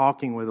he's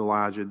talking with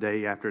Elijah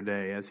day after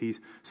day, as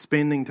he's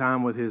spending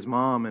time with his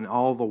mom, and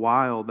all the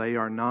while they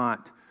are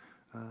not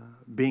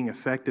being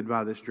affected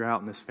by this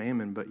drought and this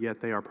famine, but yet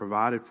they are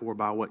provided for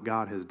by what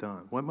God has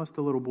done. What must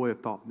the little boy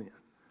have thought then?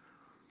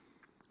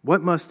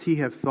 What must he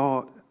have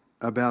thought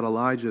about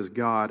Elijah's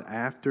God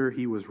after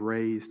he was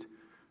raised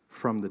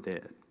from the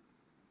dead?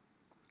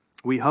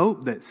 We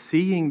hope that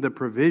seeing the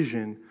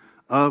provision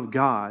of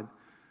God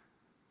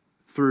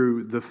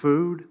through the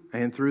food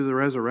and through the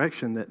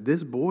resurrection, that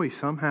this boy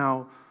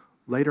somehow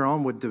later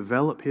on would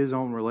develop his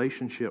own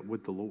relationship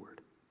with the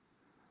Lord.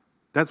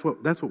 That's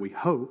what we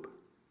hope.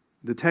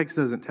 The text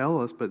doesn't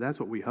tell us, but that's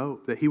what we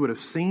hope. That he would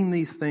have seen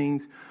these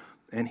things,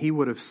 and he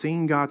would have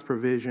seen God's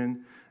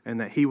provision, and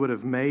that he would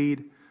have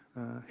made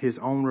his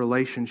own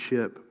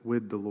relationship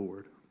with the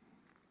Lord.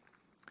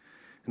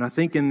 And I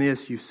think in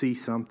this you see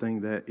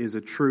something that is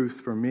a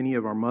truth for many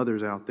of our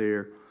mothers out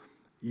there.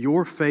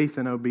 Your faith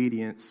and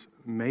obedience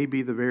may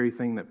be the very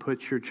thing that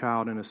puts your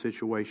child in a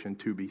situation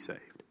to be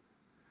saved.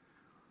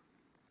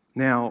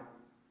 Now,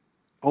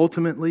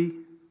 ultimately,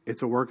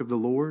 it's a work of the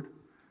Lord,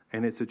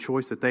 and it's a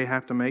choice that they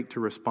have to make to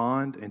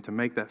respond and to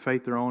make that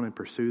faith their own and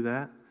pursue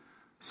that.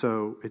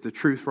 So it's a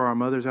truth for our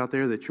mothers out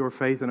there that your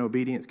faith and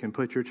obedience can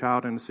put your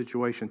child in a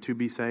situation to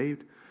be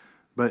saved.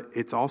 But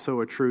it's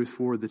also a truth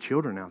for the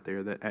children out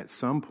there that at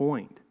some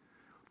point,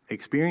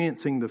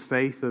 experiencing the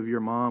faith of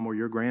your mom or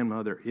your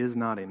grandmother is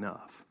not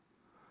enough.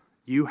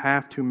 You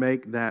have to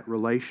make that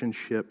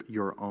relationship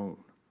your own.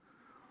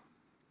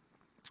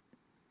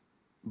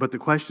 But the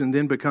question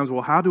then becomes,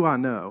 well, how do I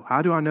know?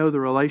 How do I know the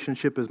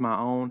relationship is my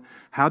own?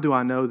 How do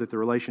I know that the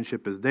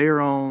relationship is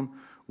their own?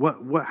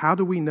 How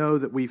do we know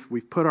that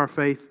we've put our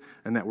faith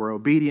and that we're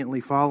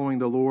obediently following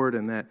the Lord,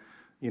 and that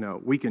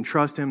we can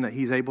trust Him, that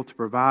He's able to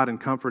provide and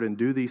comfort and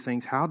do these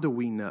things? How do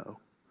we know?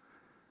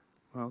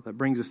 Well, that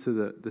brings us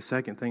to the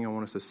second thing I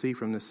want us to see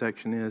from this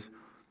section is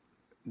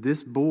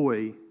this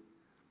boy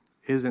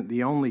isn't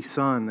the only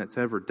son that's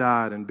ever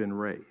died and been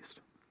raised.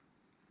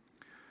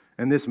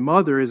 And this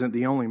mother isn't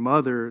the only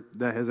mother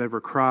that has ever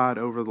cried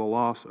over the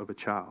loss of a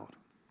child.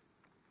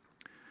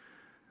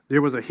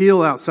 There was a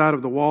hill outside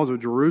of the walls of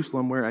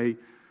Jerusalem where a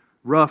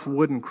rough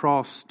wooden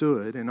cross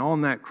stood, and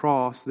on that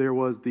cross there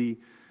was the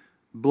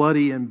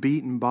bloody and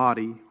beaten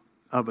body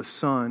of a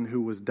son who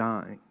was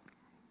dying.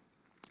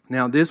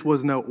 Now, this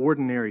was no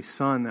ordinary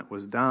son that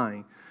was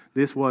dying.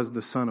 This was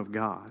the Son of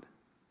God.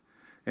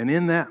 And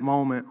in that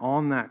moment,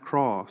 on that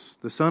cross,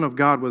 the Son of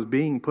God was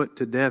being put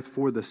to death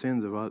for the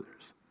sins of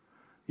others.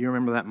 You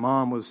remember that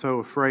mom was so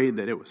afraid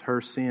that it was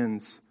her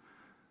sins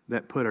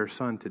that put her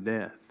son to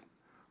death.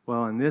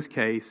 Well, in this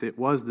case, it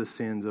was the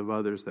sins of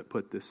others that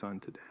put this son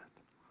to death.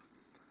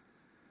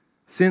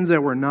 Sins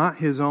that were not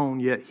his own,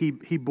 yet he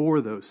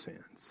bore those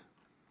sins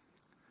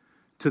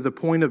to the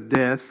point of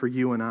death for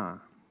you and I.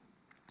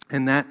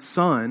 And that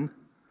son,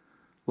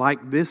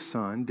 like this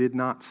son, did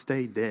not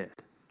stay dead.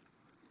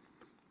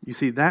 You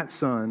see, that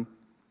son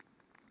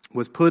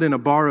was put in a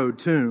borrowed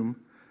tomb,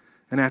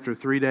 and after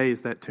 3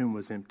 days, that tomb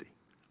was empty.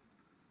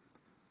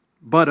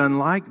 But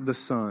unlike the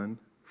son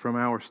from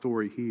our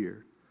story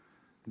here,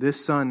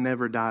 this son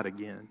never died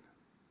again.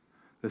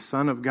 The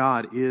Son of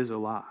God is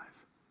alive.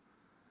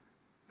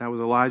 That was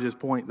Elijah's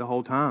point the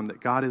whole time, that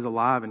God is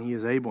alive and He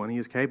is able and He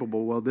is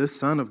capable. Well, this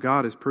Son of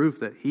God is proof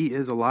that He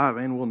is alive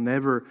and will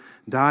never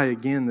die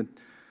again.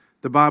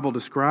 The Bible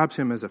describes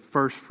Him as a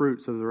first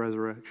fruits of the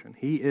resurrection.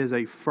 He is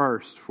a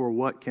first for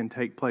what can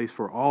take place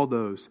for all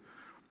those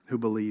who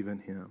believe in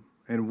Him.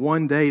 And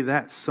one day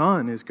that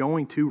Son is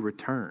going to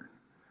return.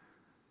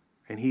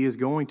 And He is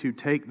going to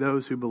take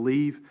those who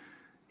believe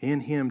in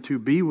Him to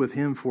be with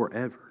Him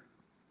forever.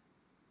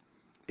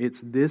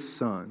 It's this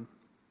Son,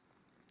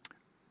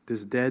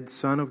 this dead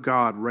Son of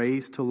God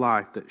raised to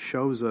life, that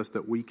shows us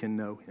that we can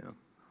know Him.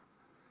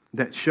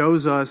 that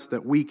shows us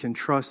that we can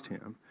trust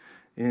him.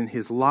 In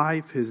his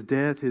life, his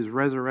death, his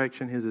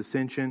resurrection, his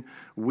ascension,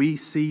 we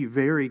see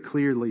very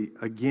clearly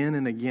again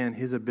and again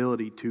his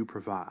ability to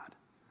provide.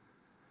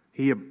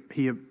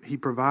 He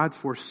provides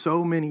for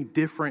so many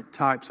different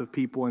types of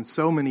people in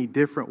so many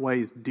different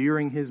ways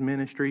during his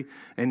ministry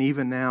and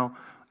even now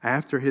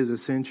after his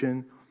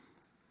ascension,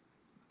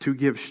 to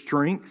give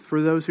strength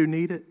for those who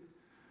need it,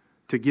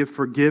 to give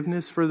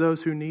forgiveness for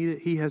those who need it.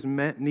 He has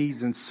met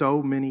needs in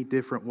so many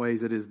different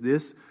ways. It is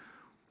this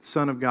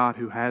Son of God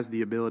who has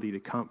the ability to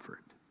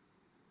comfort.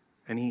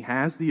 And he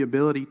has the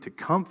ability to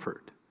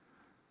comfort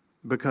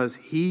because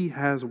he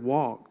has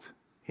walked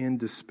in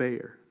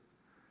despair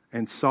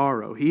and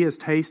sorrow. He has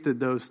tasted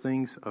those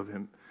things of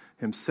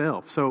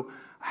himself. So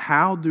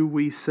how do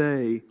we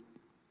say,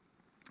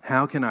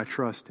 how can I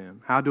trust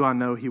him? How do I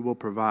know he will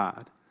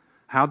provide?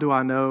 How do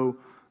I know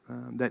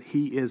that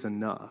he is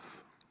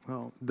enough?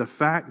 Well, the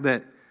fact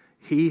that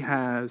he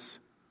has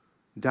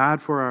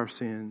died for our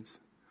sins,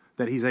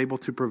 that he's able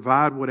to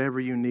provide whatever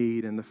you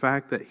need, and the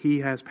fact that he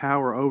has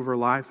power over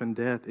life and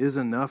death is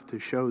enough to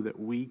show that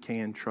we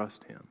can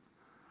trust him.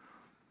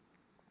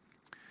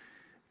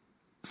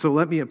 So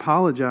let me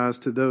apologize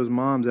to those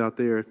moms out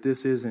there if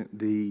this isn't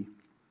the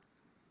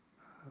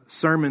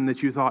sermon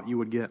that you thought you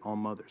would get on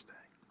Mother's Day.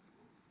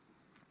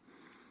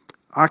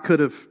 I could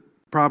have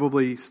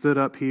probably stood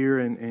up here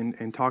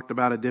and talked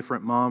about a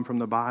different mom from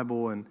the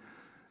Bible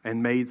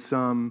and made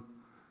some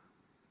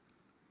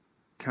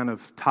kind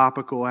of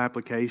topical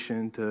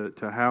application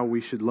to how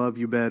we should love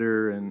you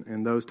better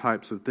and those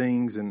types of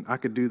things. And I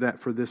could do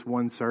that for this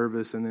one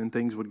service and then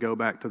things would go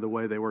back to the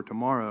way they were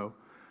tomorrow.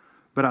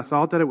 But I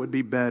thought that it would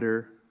be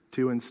better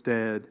to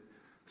instead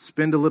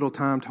spend a little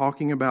time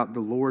talking about the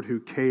Lord who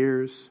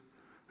cares,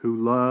 who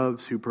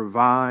loves, who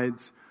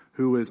provides,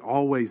 who is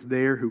always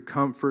there, who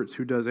comforts,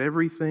 who does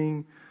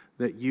everything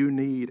that you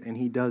need, and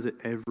he does it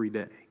every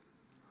day.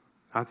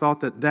 I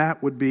thought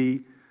that would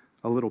be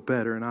a little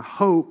better, and I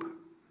hope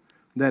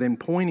that in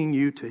pointing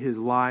you to his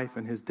life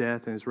and his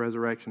death and his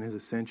resurrection, his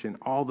ascension,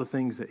 all the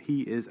things that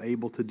he is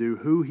able to do,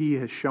 who he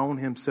has shown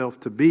himself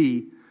to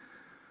be,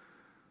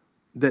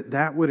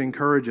 that would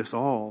encourage us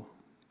all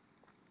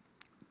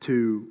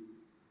to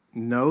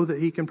know that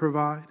he can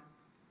provide,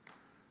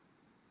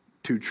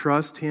 to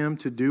trust him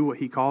to do what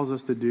he calls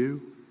us to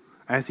do,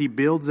 as he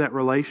builds that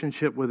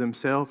relationship with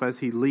himself, as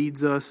he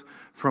leads us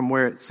from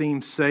where it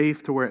seems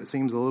safe to where it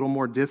seems a little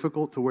more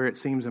difficult to where it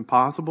seems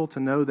impossible, to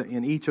know that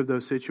in each of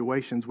those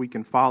situations we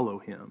can follow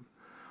him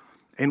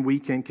and we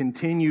can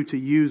continue to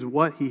use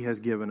what he has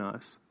given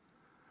us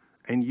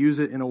and use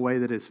it in a way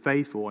that is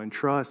faithful, and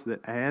trust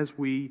that as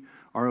we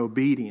are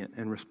obedient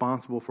and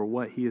responsible for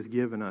what he has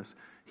given us,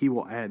 he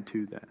will add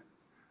to that.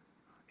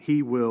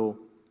 He will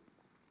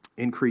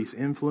increase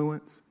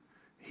influence.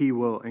 He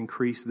will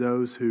increase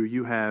those who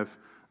you have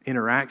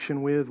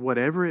interaction with,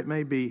 whatever it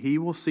may be. He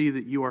will see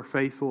that you are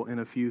faithful in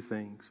a few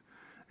things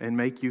and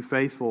make you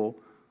faithful,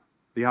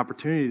 the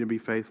opportunity to be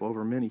faithful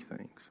over many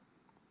things.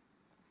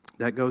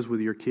 That goes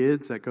with your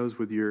kids. That goes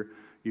with your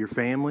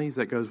families.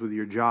 That goes with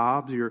your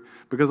jobs.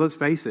 Because let's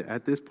face it,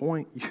 at this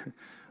point,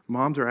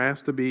 moms are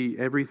asked to be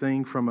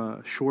everything from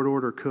a short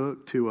order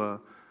cook to a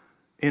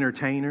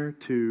entertainer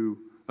to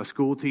a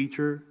school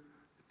teacher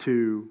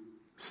to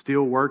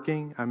still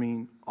working. I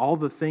mean, all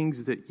the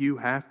things that you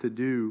have to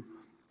do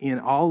in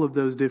all of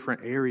those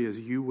different areas,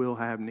 you will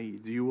have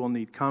needs. You will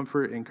need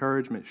comfort,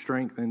 encouragement,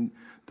 strength, and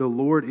the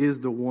Lord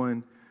is the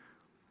one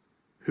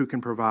who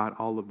can provide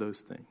all of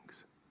those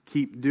things.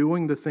 Keep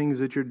doing the things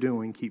that you're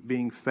doing. Keep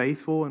being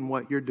faithful in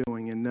what you're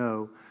doing, and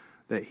know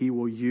that he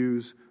will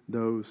use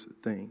those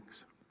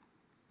things.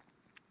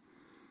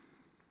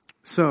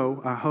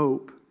 So, I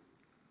hope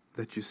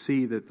that you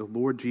see that the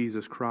Lord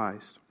Jesus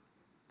Christ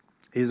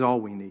is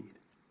all we need.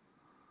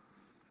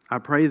 I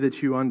pray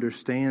that you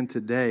understand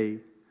today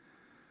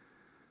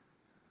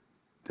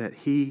that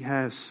he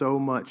has so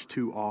much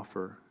to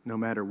offer no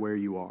matter where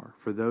you are.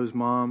 For those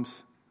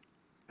moms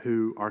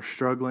who are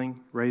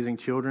struggling raising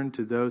children,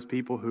 to those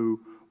people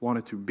who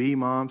wanted to be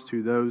moms,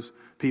 to those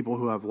people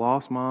who have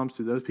lost moms,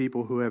 to those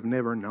people who have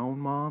never known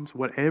moms,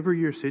 whatever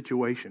your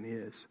situation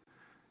is,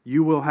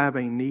 you will have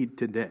a need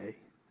today.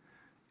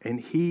 And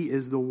he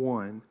is the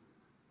one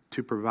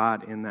to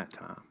provide in that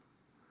time.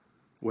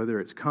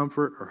 Whether it's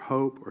comfort or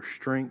hope or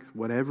strength,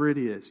 whatever it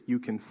is, you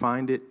can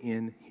find it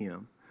in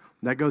him.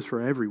 That goes for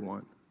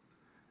everyone.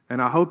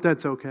 And I hope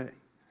that's okay.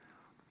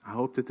 I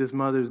hope that this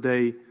Mother's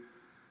Day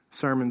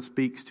sermon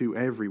speaks to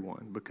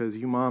everyone, because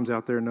you moms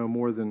out there know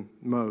more than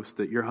most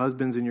that your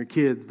husbands and your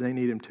kids, they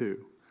need him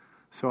too.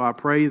 So I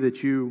pray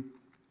that you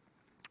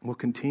will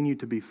continue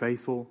to be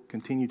faithful,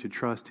 continue to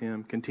trust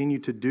him, continue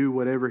to do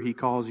whatever he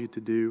calls you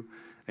to do,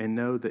 and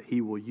know that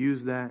he will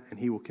use that and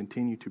he will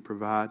continue to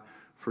provide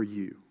for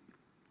you.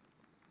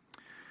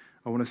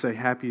 I want to say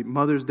happy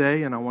Mother's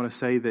Day, and I want to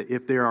say that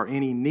if there are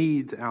any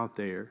needs out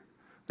there,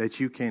 that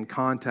you can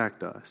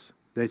contact us,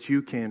 that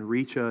you can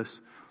reach us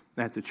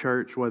at the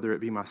church, whether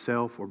it be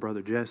myself or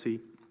Brother Jesse.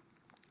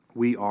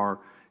 We are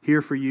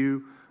here for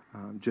you.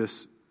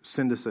 Just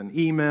send us an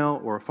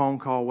email or a phone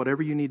call,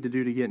 whatever you need to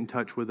do to get in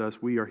touch with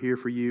us. We are here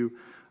for you.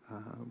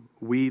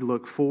 We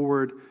look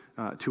forward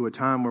to a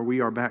time where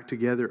we are back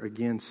together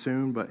again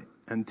soon. But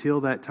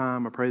until that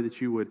time, I pray that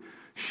you would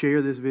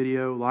share this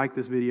video, like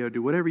this video,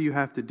 do whatever you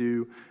have to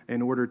do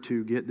in order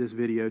to get this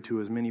video to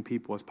as many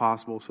people as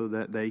possible so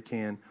that they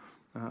can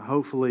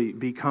hopefully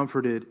be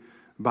comforted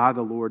by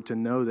the Lord to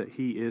know that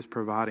He is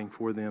providing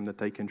for them, that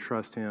they can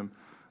trust Him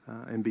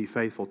and be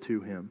faithful to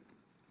Him.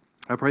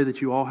 I pray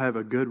that you all have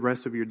a good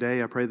rest of your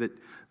day. I pray that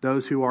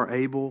those who are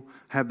able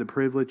have the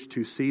privilege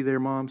to see their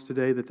moms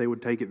today, that they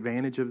would take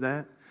advantage of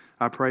that.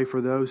 I pray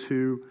for those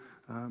who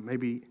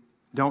maybe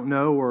don't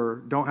know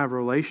or don't have a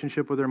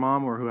relationship with their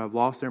mom or who have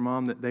lost their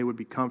mom, that they would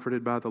be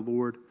comforted by the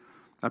Lord.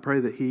 I pray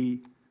that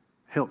He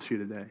helps you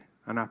today.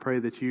 And I pray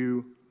that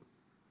you,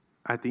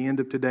 at the end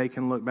of today,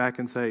 can look back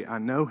and say, I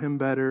know Him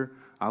better,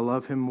 I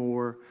love Him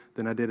more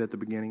than I did at the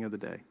beginning of the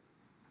day.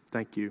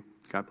 Thank you.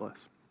 God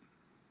bless.